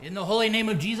In the holy name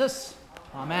of Jesus,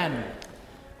 amen.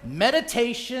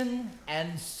 Meditation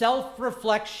and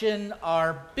self-reflection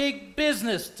are big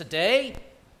business today.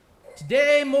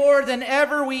 Today, more than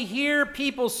ever, we hear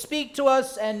people speak to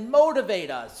us and motivate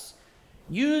us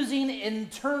using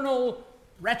internal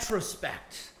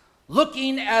retrospect,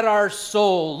 looking at our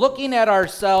soul, looking at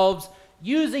ourselves,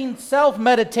 using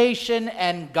self-meditation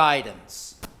and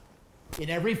guidance. In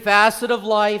every facet of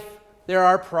life, there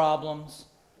are problems.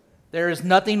 There is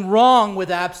nothing wrong with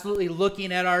absolutely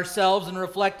looking at ourselves and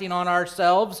reflecting on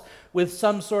ourselves with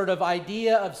some sort of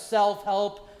idea of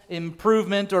self-help,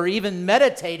 improvement, or even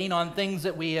meditating on things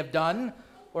that we have done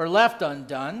or left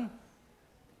undone.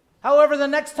 However, the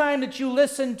next time that you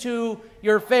listen to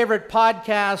your favorite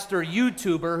podcast or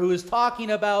YouTuber who is talking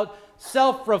about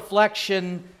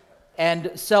self-reflection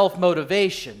and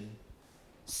self-motivation,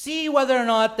 see whether or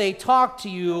not they talk to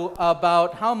you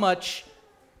about how much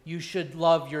you should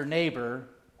love your neighbor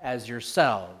as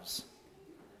yourselves.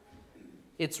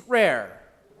 It's rare.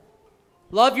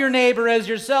 Love your neighbor as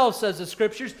yourself, says the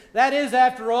Scriptures. That is,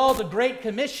 after all, the great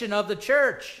commission of the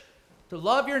church, to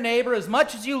love your neighbor as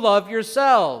much as you love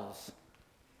yourselves.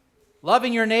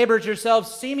 Loving your neighbor as yourselves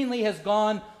seemingly has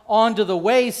gone onto the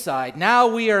wayside. Now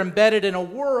we are embedded in a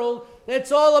world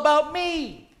that's all about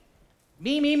me.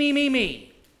 Me, me, me, me, me.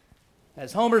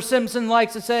 As Homer Simpson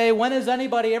likes to say, when is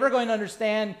anybody ever going to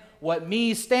understand what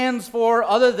me stands for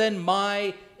other than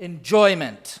my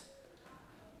enjoyment?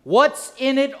 What's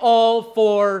in it all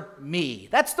for me?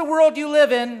 That's the world you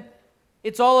live in.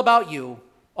 It's all about you,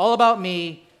 all about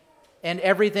me, and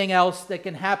everything else that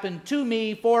can happen to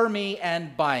me, for me,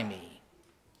 and by me.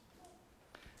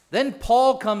 Then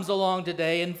Paul comes along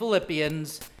today in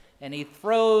Philippians, and he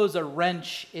throws a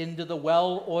wrench into the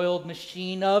well-oiled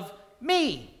machine of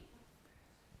me.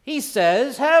 He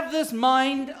says, have this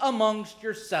mind amongst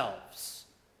yourselves.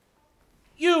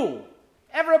 You,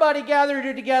 everybody gathered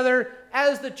here together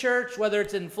as the church, whether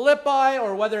it's in Philippi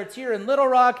or whether it's here in Little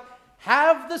Rock,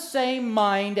 have the same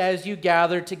mind as you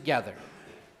gather together.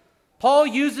 Paul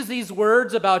uses these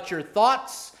words about your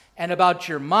thoughts and about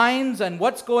your minds and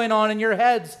what's going on in your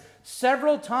heads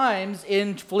several times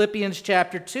in Philippians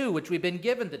chapter 2, which we've been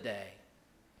given today.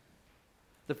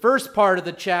 The first part of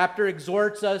the chapter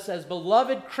exhorts us as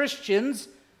beloved Christians,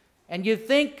 and you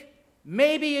think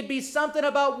maybe it'd be something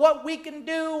about what we can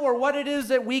do or what it is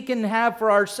that we can have for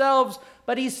ourselves,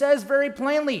 but he says very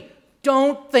plainly,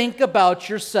 don't think about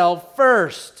yourself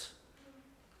first.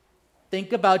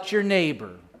 Think about your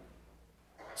neighbor,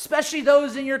 especially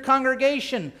those in your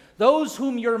congregation, those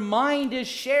whom your mind is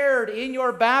shared in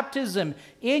your baptism,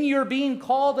 in your being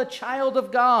called a child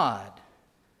of God.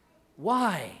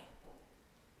 Why?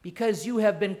 Because you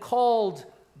have been called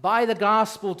by the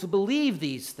gospel to believe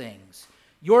these things.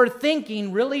 Your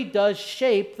thinking really does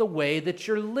shape the way that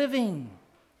you're living.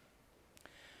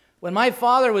 When my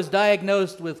father was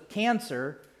diagnosed with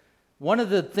cancer, one of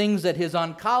the things that his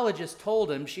oncologist told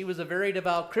him, she was a very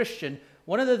devout Christian,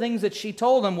 one of the things that she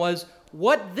told him was,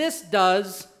 what this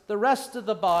does, the rest of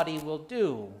the body will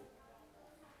do.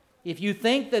 If you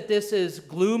think that this is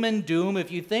gloom and doom,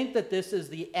 if you think that this is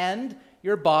the end,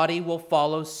 your body will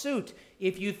follow suit.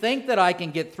 If you think that I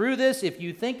can get through this, if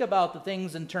you think about the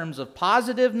things in terms of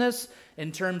positiveness,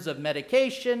 in terms of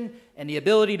medication, and the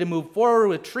ability to move forward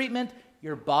with treatment,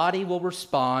 your body will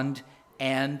respond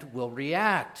and will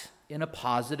react in a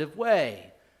positive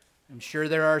way. I'm sure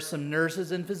there are some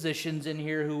nurses and physicians in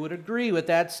here who would agree with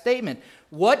that statement.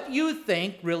 What you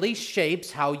think really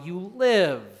shapes how you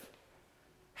live.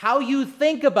 How you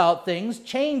think about things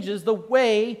changes the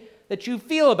way that you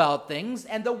feel about things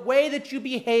and the way that you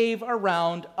behave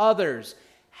around others.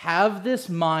 Have this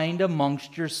mind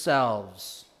amongst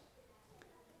yourselves.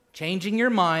 Changing your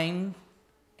mind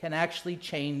can actually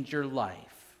change your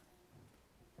life.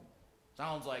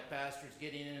 Sounds like pastor's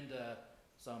getting into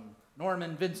some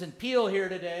Norman Vincent Peale here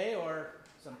today or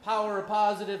some power of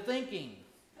positive thinking.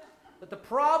 But the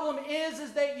problem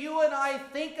is that you and I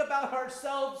think about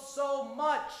ourselves so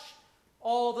much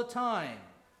all the time.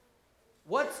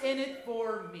 What's in it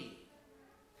for me?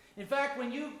 In fact,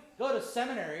 when you go to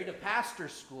seminary, to pastor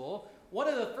school, one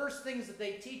of the first things that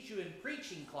they teach you in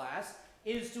preaching class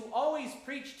is to always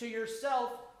preach to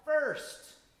yourself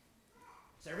first.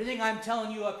 So everything I'm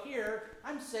telling you up here,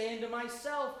 I'm saying to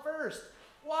myself first.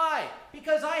 Why?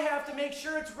 Because I have to make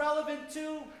sure it's relevant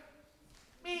to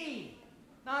me,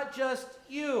 not just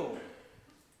you.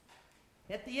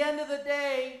 At the end of the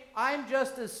day, I'm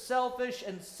just as selfish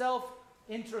and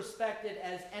introspected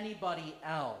as anybody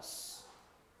else.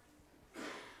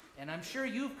 And I'm sure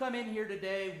you've come in here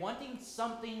today wanting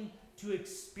something to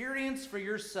experience for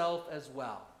yourself as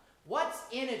well. What's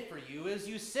in it for you as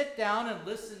you sit down and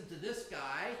listen to this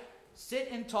guy sit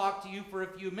and talk to you for a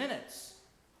few minutes?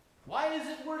 Why is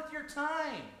it worth your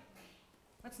time?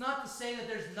 That's not to say that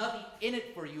there's nothing in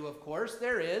it for you, of course,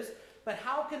 there is. But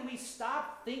how can we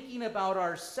stop thinking about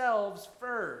ourselves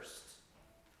first?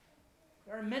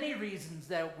 There are many reasons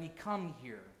that we come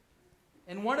here.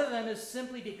 And one of them is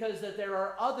simply because that there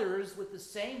are others with the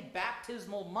same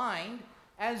baptismal mind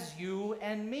as you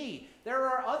and me. There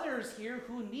are others here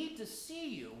who need to see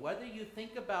you, whether you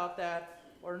think about that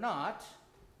or not.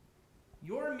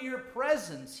 Your mere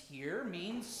presence here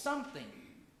means something.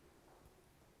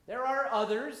 There are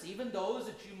others, even those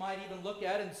that you might even look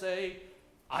at and say,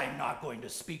 I'm not going to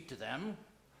speak to them,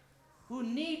 who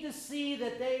need to see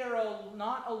that they are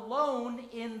not alone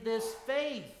in this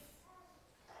faith.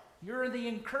 You're the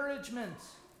encouragement.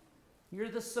 You're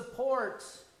the support.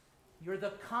 You're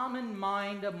the common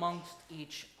mind amongst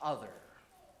each other.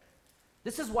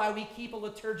 This is why we keep a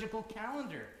liturgical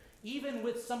calendar, even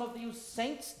with some of these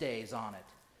saints' days on it.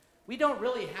 We don't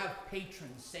really have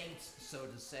patron saints, so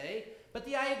to say, but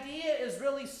the idea is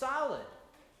really solid.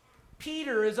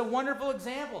 Peter is a wonderful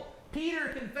example. Peter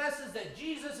confesses that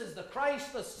Jesus is the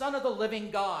Christ, the Son of the living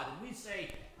God. And we say,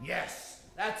 yes,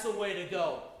 that's a way to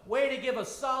go. Way to give a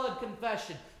solid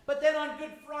confession. But then on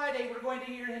Good Friday, we're going to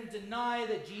hear him deny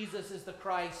that Jesus is the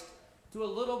Christ to a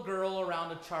little girl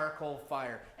around a charcoal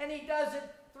fire. And he does it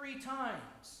 3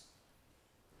 times.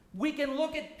 We can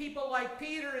look at people like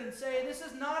Peter and say, this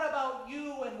is not about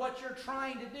you and what you're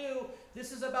trying to do.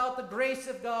 This is about the grace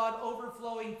of God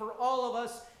overflowing for all of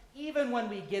us, even when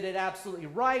we get it absolutely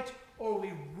right or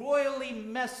we royally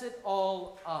mess it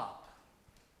all up.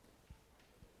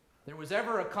 There was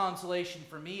ever a consolation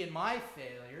for me in my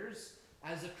failures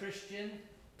as a Christian.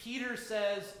 Peter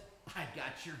says, I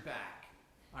got your back.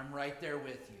 I'm right there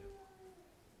with you.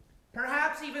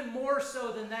 Perhaps even more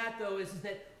so than that, though, is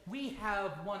that we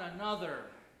have one another.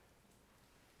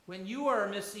 When you are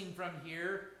missing from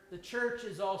here, the church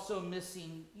is also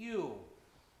missing you.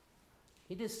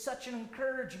 It is such an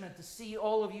encouragement to see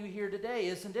all of you here today,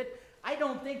 isn't it? I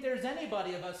don't think there's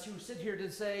anybody of us who sit here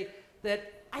to say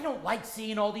that I don't like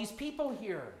seeing all these people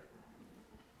here.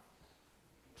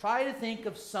 Try to think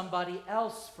of somebody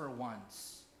else for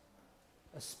once,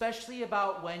 especially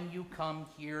about when you come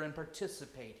here and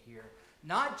participate here.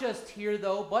 Not just here,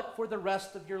 though, but for the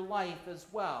rest of your life as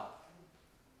well.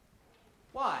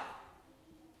 Why?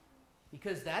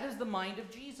 Because that is the mind of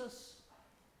Jesus,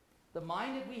 the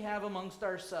mind that we have amongst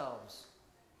ourselves.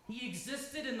 He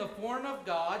existed in the form of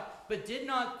God, but did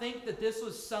not think that this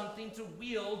was something to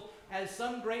wield as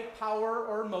some great power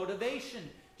or motivation.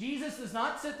 Jesus does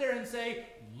not sit there and say,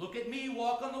 look at me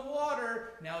walk on the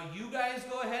water. Now you guys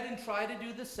go ahead and try to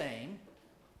do the same.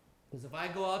 Because if I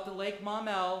go out to Lake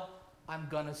Maumelle, I'm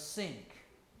going to sink.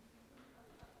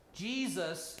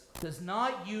 Jesus does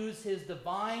not use his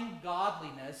divine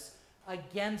godliness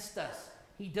against us.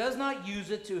 He does not use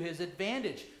it to his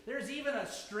advantage. There's even a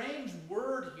strange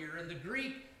word here in the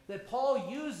Greek that Paul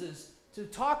uses to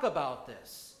talk about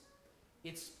this.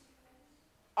 It's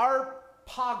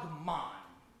arpagmon.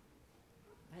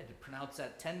 I had to pronounce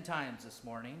that 10 times this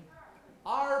morning.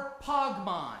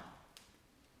 Arpagmon.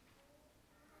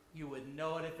 You would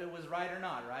know it if it was right or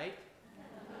not, right?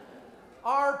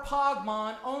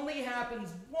 Arpagmon only happens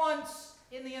once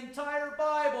in the entire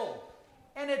Bible,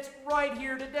 and it's right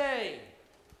here today.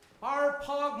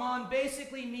 Arpagmon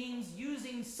basically means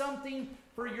using something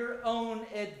for your own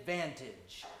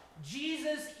advantage.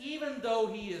 Jesus, even though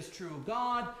he is true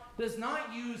God, does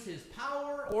not use his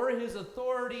power or his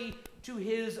authority to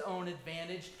his own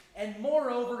advantage, and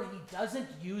moreover, he doesn't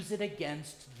use it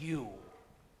against you,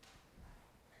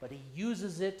 but he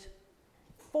uses it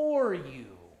for you.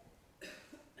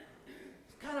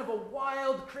 It's kind of a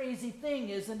wild, crazy thing,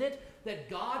 isn't it? That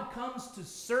God comes to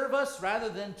serve us rather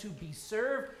than to be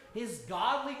served. His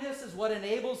godliness is what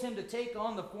enables him to take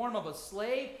on the form of a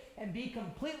slave and be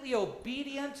completely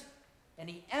obedient, and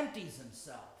he empties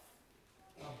himself,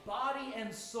 a body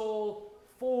and soul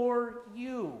for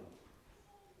you.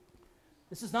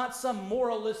 This is not some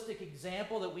moralistic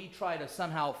example that we try to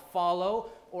somehow follow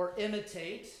or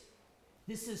imitate.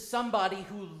 This is somebody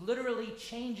who literally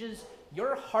changes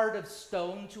your heart of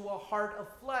stone to a heart of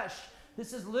flesh.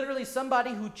 This is literally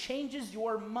somebody who changes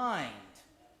your mind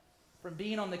from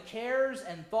being on the cares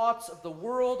and thoughts of the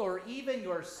world or even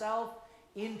yourself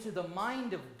into the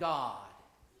mind of God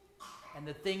and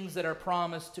the things that are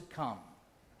promised to come.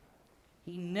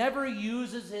 He never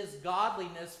uses his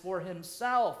godliness for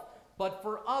himself, but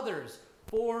for others,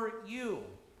 for you.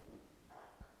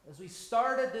 As we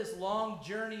started this long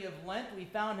journey of Lent, we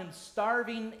found him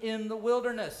starving in the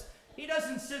wilderness. He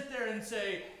doesn't sit there and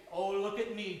say, "Oh, look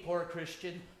at me, poor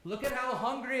Christian. Look at how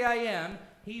hungry I am."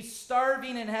 He's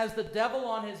starving and has the devil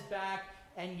on his back,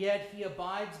 and yet he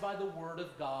abides by the word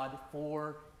of God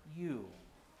for you.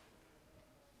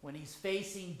 When he's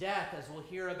facing death, as we'll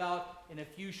hear about in a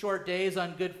few short days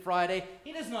on Good Friday,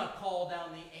 he does not call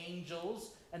down the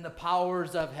angels and the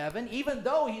powers of heaven, even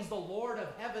though he's the Lord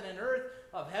of heaven and earth,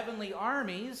 of heavenly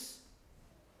armies.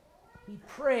 He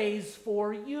prays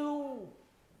for you.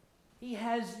 He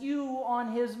has you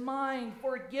on his mind.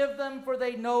 Forgive them, for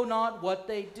they know not what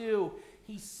they do.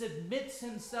 He submits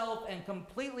himself and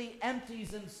completely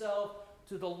empties himself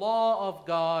to the law of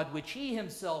God, which he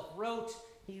himself wrote.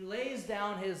 He lays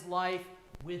down his life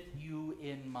with you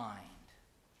in mind.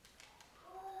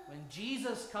 When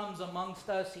Jesus comes amongst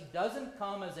us, he doesn't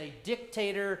come as a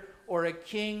dictator or a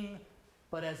king,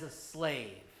 but as a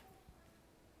slave.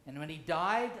 And when he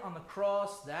died on the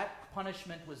cross, that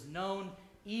punishment was known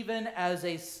even as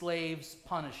a slave's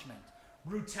punishment.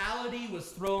 Brutality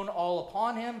was thrown all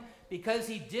upon him because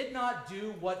he did not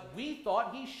do what we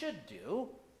thought he should do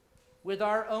with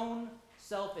our own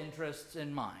self-interests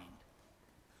in mind.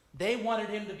 They wanted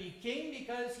him to be king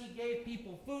because he gave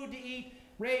people food to eat,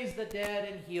 raised the dead,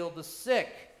 and healed the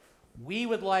sick. We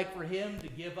would like for him to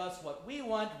give us what we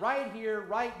want right here,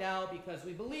 right now, because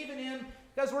we believe in him,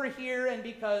 because we're here, and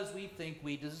because we think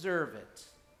we deserve it.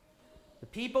 The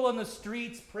people in the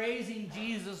streets praising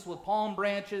Jesus with palm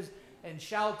branches and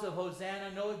shouts of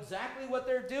Hosanna know exactly what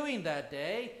they're doing that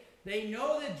day. They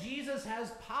know that Jesus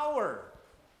has power.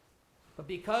 But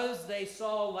because they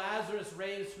saw Lazarus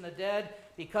raised from the dead,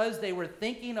 because they were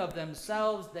thinking of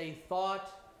themselves, they thought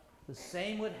the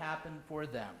same would happen for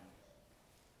them.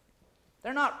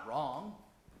 They're not wrong.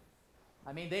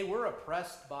 I mean, they were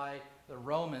oppressed by the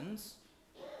Romans.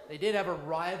 They did have a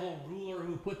rival ruler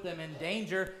who put them in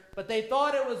danger, but they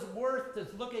thought it was worth to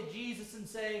look at Jesus and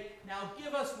say, "Now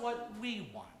give us what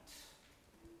we want."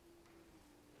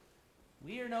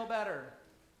 We are no better.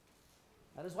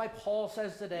 That is why Paul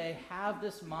says today, "Have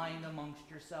this mind amongst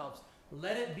yourselves.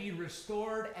 Let it be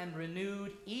restored and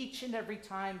renewed each and every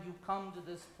time you come to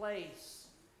this place."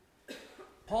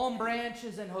 Palm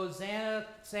branches and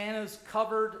hosannas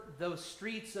covered those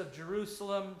streets of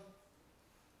Jerusalem.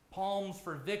 Palms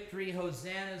for victory,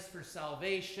 hosannas for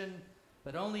salvation.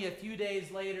 But only a few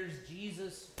days later,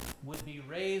 Jesus would be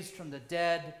raised from the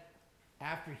dead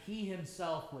after he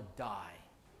himself would die.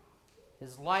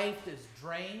 His life is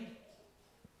drained,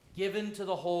 given to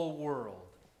the whole world.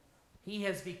 He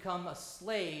has become a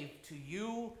slave to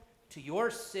you, to your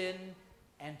sin,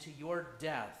 and to your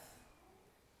death.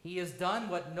 He has done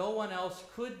what no one else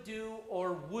could do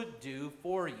or would do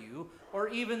for you, or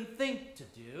even think to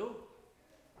do.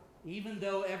 Even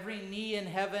though every knee in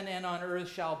heaven and on earth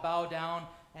shall bow down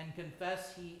and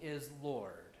confess he is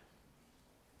Lord.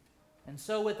 And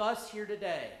so with us here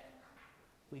today,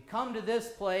 we come to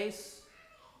this place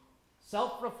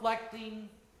self-reflecting,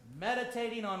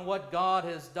 meditating on what God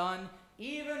has done,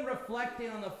 even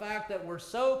reflecting on the fact that we're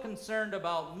so concerned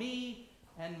about me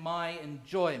and my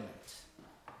enjoyment.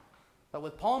 But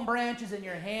with palm branches in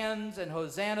your hands and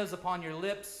hosannas upon your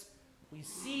lips, we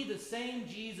see the same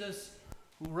Jesus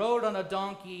who rode on a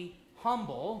donkey,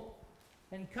 humble,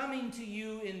 and coming to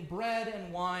you in bread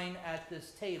and wine at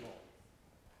this table.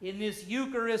 In this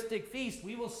Eucharistic feast,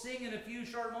 we will sing in a few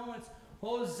short moments,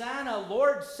 "Hosanna,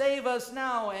 Lord, save us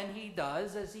now." And he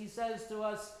does, as he says to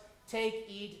us, "Take,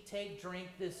 eat, take, drink.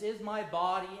 This is my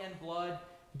body and blood,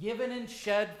 given and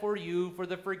shed for you for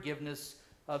the forgiveness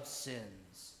of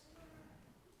sins."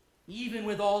 Even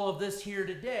with all of this here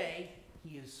today,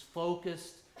 he is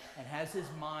focused and has his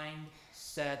mind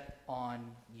set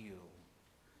on you.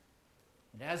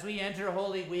 And as we enter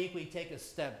Holy Week, we take a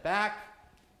step back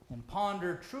and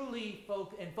ponder truly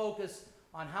and focus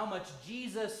on how much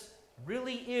Jesus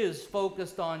really is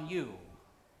focused on you.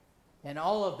 And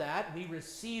all of that, we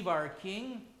receive our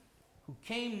King, who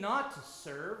came not to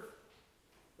serve,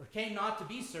 or came not to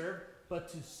be served, but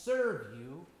to serve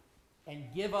you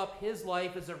and give up his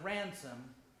life as a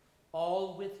ransom,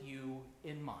 all with you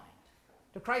in mind.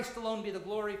 To Christ alone be the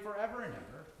glory forever and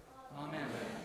ever. Amen.